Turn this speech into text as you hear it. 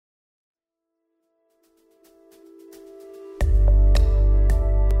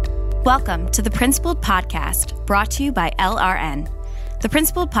Welcome to the Principled Podcast, brought to you by LRN. The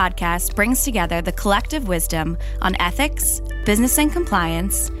Principled Podcast brings together the collective wisdom on ethics, business and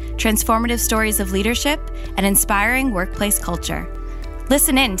compliance, transformative stories of leadership, and inspiring workplace culture.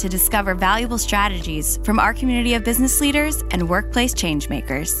 Listen in to discover valuable strategies from our community of business leaders and workplace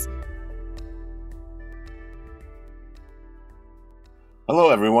changemakers.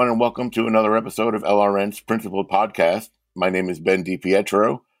 Hello, everyone, and welcome to another episode of LRN's Principled Podcast. My name is Ben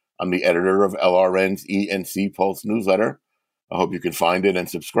DiPietro. I'm the editor of LRN's ENC Pulse newsletter. I hope you can find it and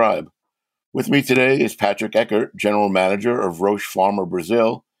subscribe. With me today is Patrick Eckert, General Manager of Roche Pharma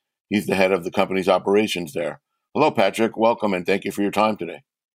Brazil. He's the head of the company's operations there. Hello, Patrick. Welcome, and thank you for your time today.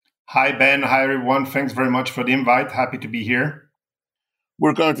 Hi, Ben. Hi, everyone. Thanks very much for the invite. Happy to be here.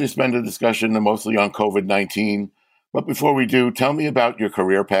 We're going to spend a discussion mostly on COVID-19. But before we do, tell me about your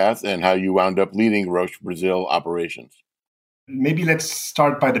career path and how you wound up leading Roche Brazil operations. Maybe let's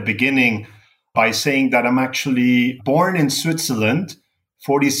start by the beginning by saying that I'm actually born in Switzerland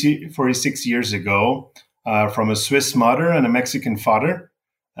 46 years ago from a Swiss mother and a Mexican father.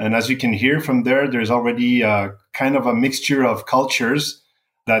 And as you can hear from there's already kind of a mixture of cultures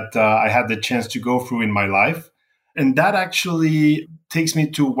that I had the chance to go through in my life. And that actually takes me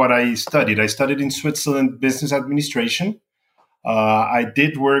to what I studied. I studied in Switzerland business administration. I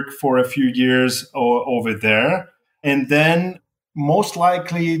did work for a few years over there. And then most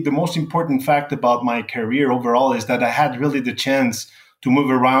likely the most important fact about my career overall is that I had really the chance to move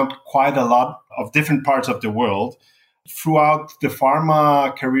around quite a lot of different parts of the world. Throughout the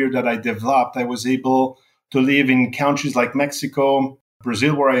pharma career that I developed, I was able to live in countries like Mexico,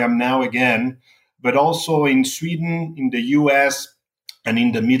 Brazil, where I am now again, but also in Sweden, in the US, and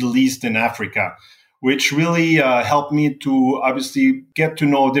in the Middle East and Africa, which really helped me to obviously get to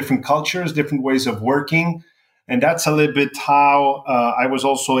know different cultures, different ways of working. And that's a little bit how I was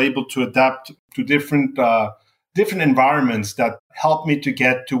also able to adapt to different environments that helped me to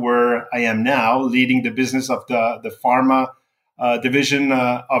get to where I am now, leading the business of the pharma division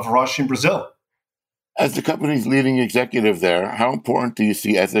of Roche in Brazil. As the company's leading executive there, how important do you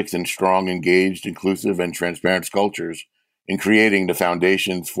see ethics and strong, engaged, inclusive, and transparent cultures in creating the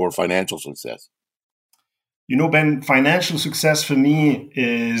foundations for financial success? You know, Ben, financial success for me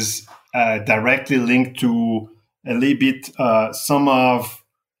is directly linked to a little bit some of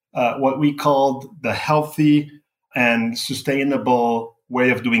what we call the healthy and sustainable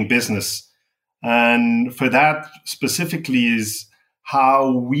way of doing business. And for that specifically is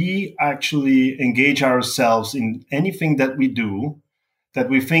how we actually engage ourselves in anything that we do that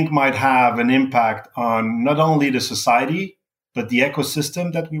we think might have an impact on not only the society, but the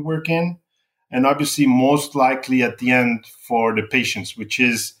ecosystem that we work in. And obviously, most likely at the end for the patients, which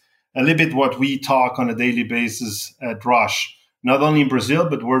is a little bit what we talk on a daily basis at Roche. Not only in Brazil,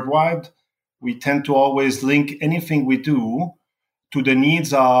 but worldwide, we tend to always link anything we do to the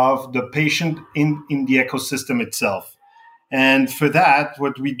needs of the patient in the ecosystem itself. And for that,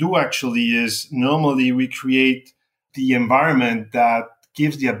 what we do actually is normally we create the environment that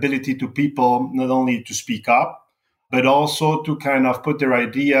gives the ability to people not only to speak up, but also to kind of put their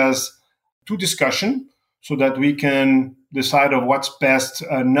ideas to discussion so that we can decide of what's best,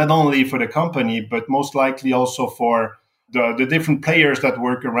 not only for the company, but most likely also for the different players that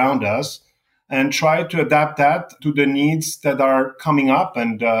work around us, and try to adapt that to the needs that are coming up.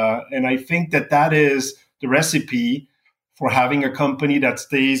 And I think that is the recipe for having a company that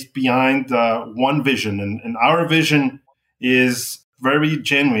stays behind one vision. And our vision is very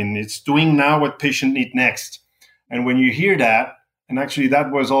genuine. It's doing now what patients need next. And when you hear that, and actually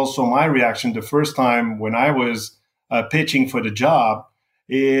that was also my reaction the first time when I was pitching for the job,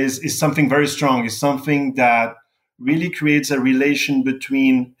 is something very strong. It's something that really creates a relation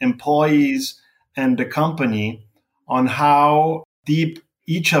between employees and the company on how deep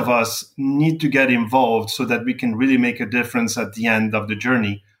each of us need to get involved so that we can really make a difference at the end of the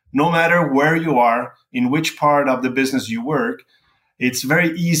journey. No matter where you are, in which part of the business you work, it's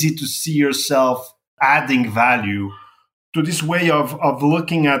very easy to see yourself adding value to this way of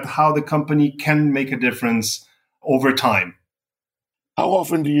looking at how the company can make a difference over time. How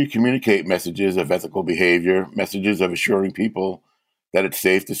often do you communicate messages of ethical behavior, messages of assuring people that it's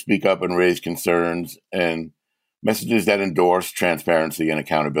safe to speak up and raise concerns, and messages that endorse transparency and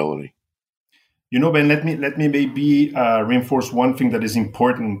accountability? You know, Ben, let me maybe reinforce one thing that is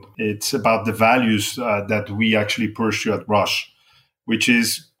important. It's about the values that we actually pursue at Roche, which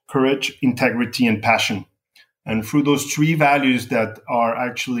is courage, integrity, and passion. And through those three values that are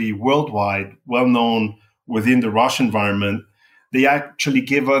actually worldwide, well-known within the Roche environment, they actually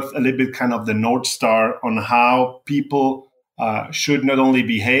give us a little bit kind of the North Star on how people should not only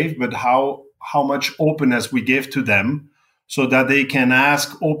behave, but how much openness we give to them so that they can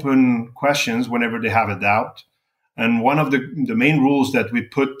ask open questions whenever they have a doubt. And one of the main rules that we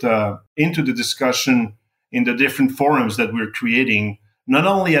put into the discussion in the different forums that we're creating, not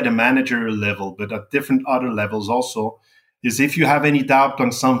only at a managerial level, but at different other levels also, is if you have any doubt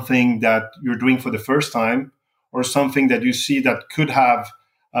on something that you're doing for the first time or something that you see that could have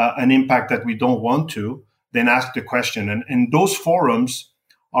an impact that we don't want to, then ask the question. And those forums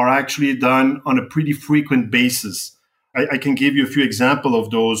are actually done on a pretty frequent basis. I can give you a few examples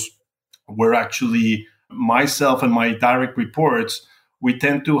of those where actually myself and my direct reports, we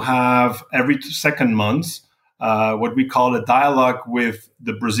tend to have every second month what we call a dialogue with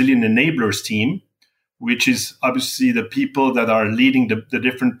the Brazilian enablers team, which is obviously the people that are leading the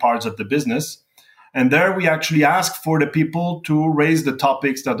different parts of the business. And there we actually ask for the people to raise the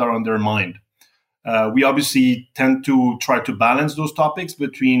topics that are on their mind. We obviously tend to try to balance those topics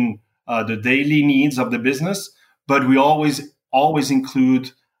between the daily needs of the business, but we always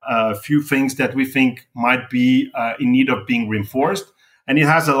include a few things that we think might be in need of being reinforced. And it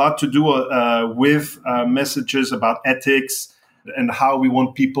has a lot to do with messages about ethics and how we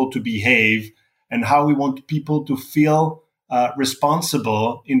want people to behave and how we want people to feel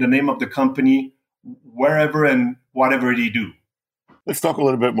responsible in the name of the company, wherever and whatever they do. Let's talk a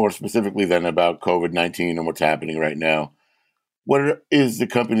little bit more specifically then about COVID-19 and what's happening right now. What is the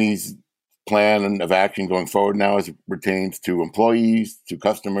company's plan of action going forward now as it pertains to employees, to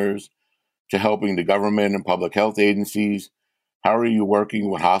customers, to helping the government and public health agencies? How are you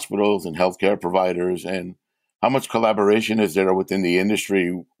working with hospitals and healthcare providers? And how much collaboration is there within the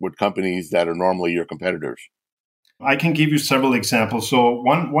industry with companies that are normally your competitors? I can give you several examples. So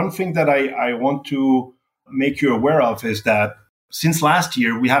one thing that I want to make you aware of is that since last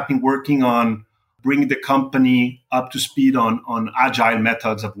year, we have been working on bringing the company up to speed on agile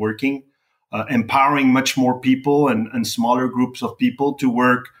methods of working, empowering much more people and smaller groups of people to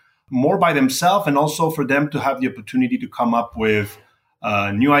work more by themselves, and also for them to have the opportunity to come up with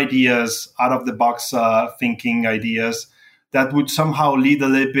new ideas, out-of-the-box thinking ideas that would somehow lead a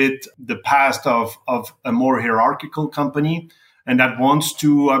little bit the past of a more hierarchical company, and that wants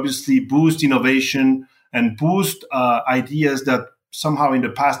to obviously boost innovation and boost ideas that somehow in the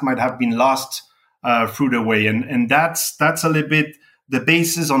past might have been lost through the way. And that's a little bit the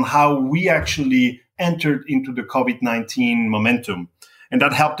basis on how we actually entered into the COVID-19 momentum. And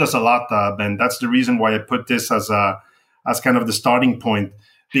that helped us a lot, Ben. That's the reason why I put this as kind of the starting point.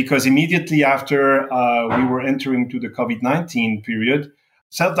 Because immediately after we were entering to the COVID-19 period,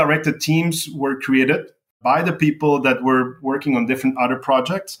 self-directed teams were created by the people that were working on different other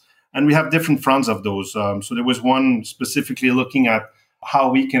projects. And we have different fronts of those. So there was one specifically looking at how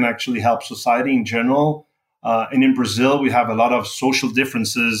we can actually help society in general. And in Brazil, we have a lot of social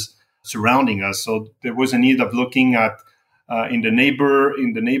differences surrounding us. So there was a need of looking at in the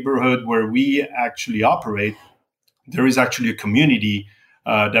neighborhood where we actually operate, there is actually a community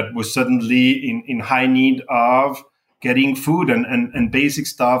that was suddenly in high need of getting food and basic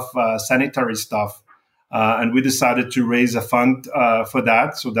stuff, sanitary stuff. And we decided to raise a fund for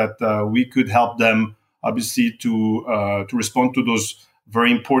that so that we could help them, obviously, to respond to those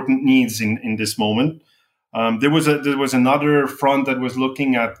very important needs in this moment. There was another front that was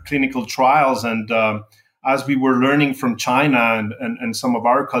looking at clinical trials, and as we were learning from China and some of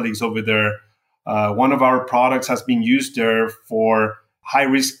our colleagues over there, one of our products has been used there for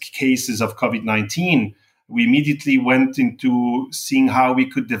high-risk cases of COVID-19. We immediately went into seeing how we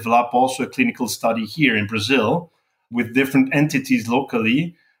could develop also a clinical study here in Brazil with different entities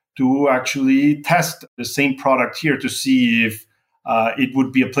locally to actually test the same product here to see if it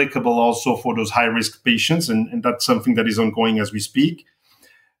would be applicable also for those high-risk patients. And that's something that is ongoing as we speak.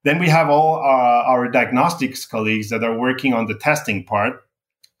 Then we have all our diagnostics colleagues that are working on the testing part.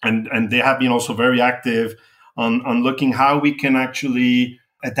 And they have been also very active on looking how we can actually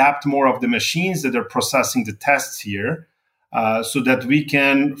adapt more of the machines that are processing the tests here so that we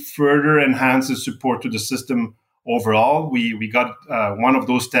can further enhance the support to the system overall. We got one of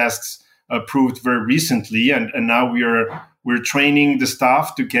those tests approved very recently, and now we're training the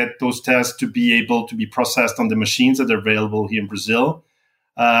staff to get those tests to be able to be processed on the machines that are available here in Brazil.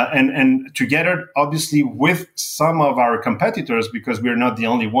 And together, obviously, with some of our competitors, because we're not the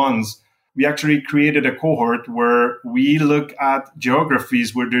only ones, we actually created a cohort where we look at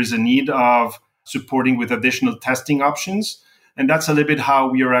geographies where there's a need of supporting with additional testing options. And that's a little bit how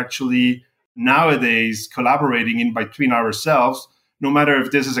we are actually nowadays collaborating in between ourselves, no matter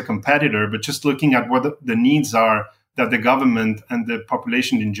if this is a competitor, but just looking at what the needs are that the government and the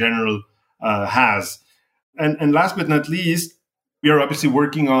population in general has. And last but not least, we are obviously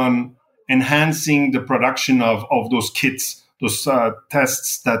working on enhancing the production of those kits, those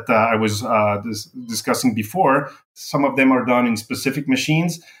tests that I was discussing before. Some of them are done in specific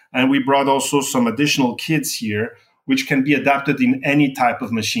machines. And we brought also some additional kits here, which can be adapted in any type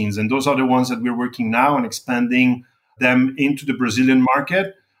of machines. And those are the ones that we're working now on expanding them into the Brazilian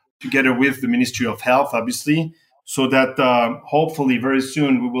market, together with the Ministry of Health, obviously, so that hopefully very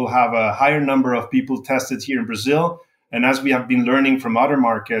soon we will have a higher number of people tested here in Brazil. And as we have been learning from other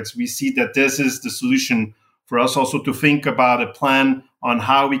markets, we see that this is the solution for us also to think about a plan on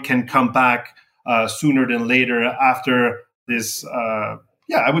how we can come back sooner than later after this,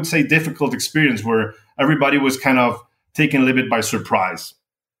 I would say, difficult experience where everybody was kind of taken a little bit by surprise.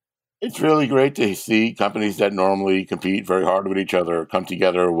 It's really great to see companies that normally compete very hard with each other come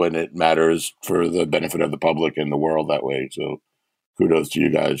together when it matters for the benefit of the public and the world that way. So kudos to you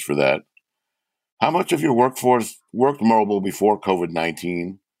guys for that. How much of your workforce worked mobile before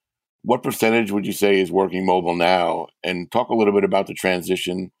COVID-19? What percentage would you say is working mobile now? And talk a little bit about the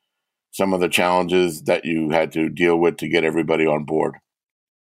transition, some of the challenges that you had to deal with to get everybody on board.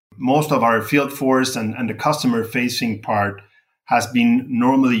 Most of our field force and the customer-facing part has been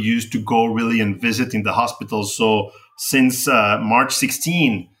normally used to go really and visit in the hospitals. So since March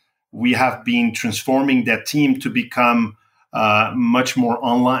 16, we have been transforming that team to become much more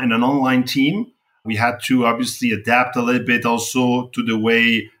online, an online team. We had to obviously adapt a little bit also to the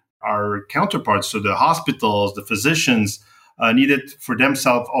way our counterparts, so the hospitals, the physicians, needed for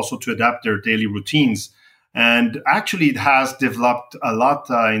themselves also to adapt their daily routines. And actually, it has developed a lot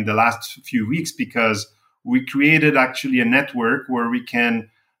in the last few weeks because we created actually a network where we can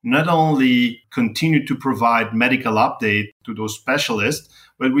not only continue to provide medical update to those specialists,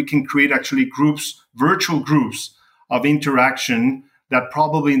 but we can create actually groups, virtual groups of interaction that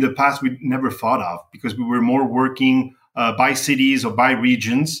probably in the past we never thought of because we were more working by cities or by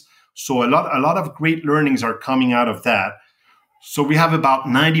regions. So a lot of great learnings are coming out of that. So we have about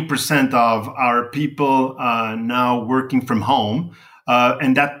 90% of our people now working from home.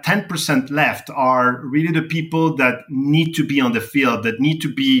 And that 10% left are really the people that need to be on the field, that need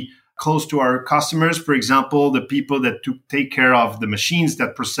to be close to our customers. For example, the people that take care of the machines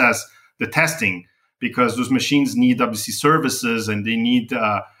that process the testing, because those machines need obviously services and they need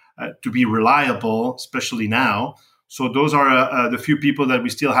to be reliable, especially now. So those are the few people that we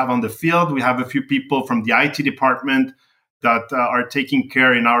still have on the field. We have a few people from the IT department that are taking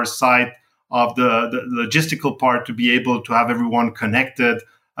care in our site of the logistical part to be able to have everyone connected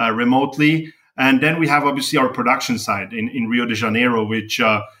remotely. And then we have obviously our production side in Rio de Janeiro, which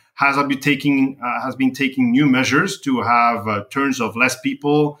has been taking new measures to have turns of less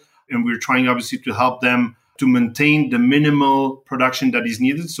people. And we're trying obviously to help them to maintain the minimal production that is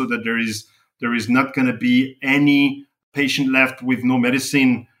needed so that there is not going to be any patient left with no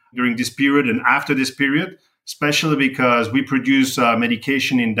medicine during this period and after this period, especially because we produce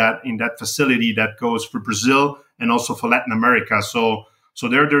medication in that facility that goes for Brazil and also for Latin America. So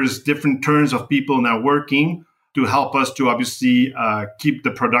there's different turns of people now working to help us to obviously keep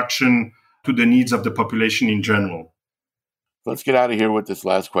the production to the needs of the population in general. Let's get out of here with this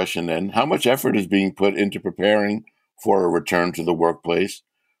last question then. How much effort is being put into preparing for a return to the workplace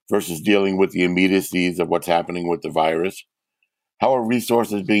versus dealing with the immediacies of what's happening with the virus? How are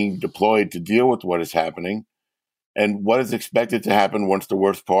resources being deployed to deal with what is happening? And what is expected to happen once the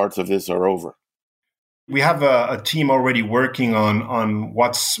worst parts of this are over? We have a team already working on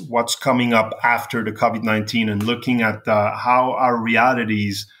what's coming up after the COVID-19 and looking at how our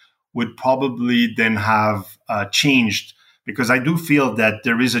realities would probably then have changed. Because I do feel that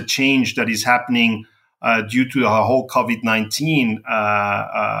there is a change that is happening due to the whole COVID-19,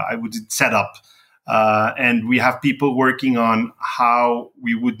 I would set up. And we have people working on how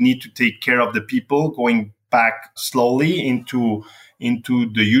we would need to take care of the people going back slowly into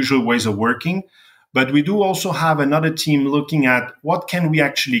the usual ways of working. But we do also have another team looking at what can we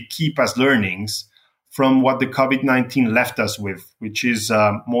actually keep as learnings from what the COVID-19 left us with, which is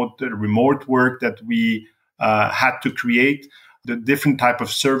more the remote work that we had to create, the different type of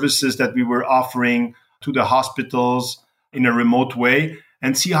services that we were offering to the hospitals in a remote way,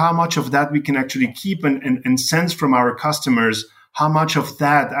 and see how much of that we can actually keep and sense from our customers how much of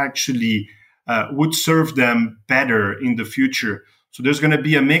that actually would serve them better in the future. So there's going to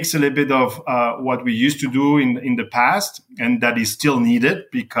be a mix a little bit of what we used to do in the past, and that is still needed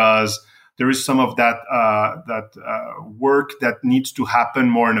because there is some of that work that needs to happen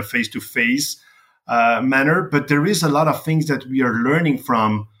more in a face-to-face manner. But there is a lot of things that we are learning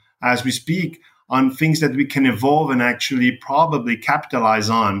from as we speak on things that we can evolve and actually probably capitalize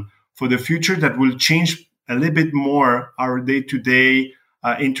on for the future that will change a little bit more our day-to-day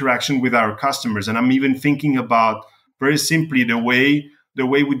interaction with our customers. And I'm even thinking about very simply the way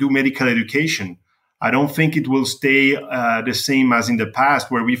we do medical education. I don't think it will stay the same as in the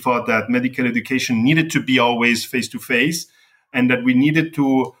past, where we thought that medical education needed to be always face-to-face and that we needed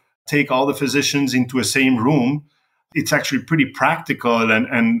to take all the physicians into a same room. It's actually pretty practical.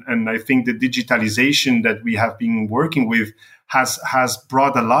 And I think the digitalization that we have been working with has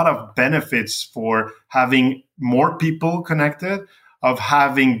brought a lot of benefits for having more people connected, of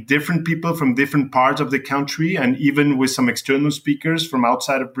having different people from different parts of the country, and even with some external speakers from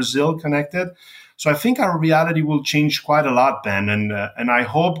outside of Brazil connected. So I think our reality will change quite a lot, Ben. And I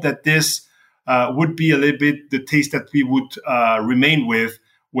hope that this would be a little bit the taste that we would remain with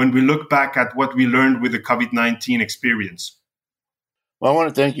when we look back at what we learned with the COVID-19 experience. Well, I want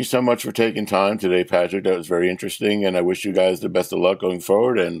to thank you so much for taking time today, Patrick. That was very interesting. And I wish you guys the best of luck going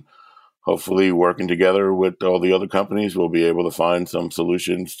forward. And hopefully working together with all the other companies, we'll be able to find some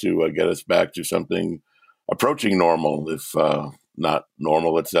solutions to get us back to something approaching normal, if not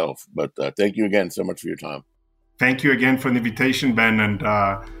normal itself. But thank you again so much for your time. Thank you again for the invitation, Ben, and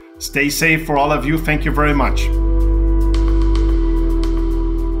stay safe for all of you. Thank you very much.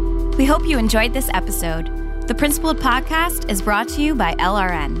 We hope you enjoyed this episode. The Principled Podcast is brought to you by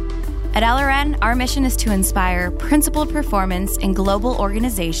LRN. At LRN, our mission is to inspire principled performance in global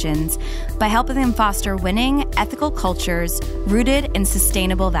organizations by helping them foster winning, ethical cultures rooted in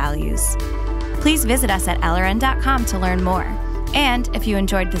sustainable values. Please visit us at LRN.com to learn more. And if you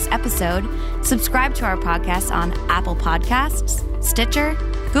enjoyed this episode, subscribe to our podcast on Apple Podcasts, Stitcher,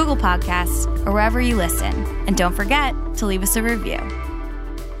 Google Podcasts, or wherever you listen. And don't forget to leave us a review.